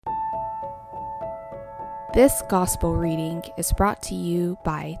This gospel reading is brought to you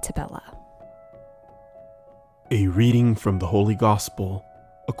by Tabella. A reading from the Holy Gospel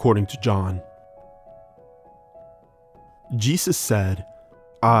according to John. Jesus said,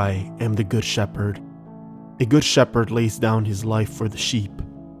 "I am the good shepherd. A good shepherd lays down his life for the sheep.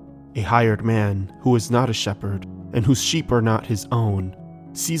 A hired man, who is not a shepherd, and whose sheep are not his own,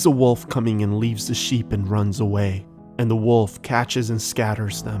 sees a wolf coming and leaves the sheep and runs away, and the wolf catches and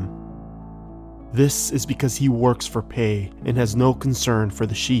scatters them. This is because he works for pay and has no concern for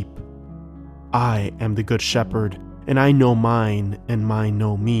the sheep. I am the good shepherd, and I know mine, and mine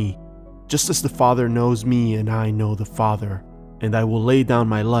know me, just as the Father knows me and I know the Father, and I will lay down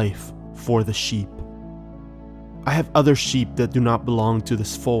my life for the sheep. I have other sheep that do not belong to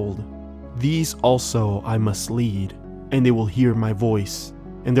this fold. These also I must lead, and they will hear my voice,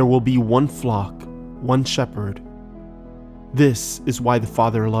 and there will be one flock, one shepherd. This is why the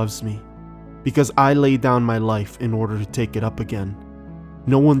Father loves me, because I lay down my life in order to take it up again.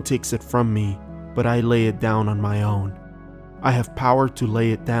 No one takes it from me, but I lay it down on my own. I have power to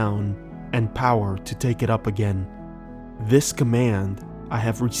lay it down and power to take it up again. This command I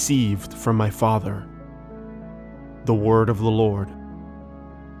have received from my Father." The word of the Lord.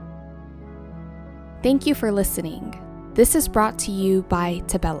 Thank you for listening. This is brought to you by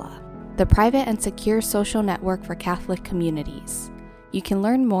Tabella, the private and secure social network for Catholic communities. You can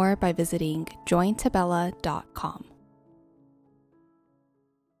learn more by visiting jointabella.com.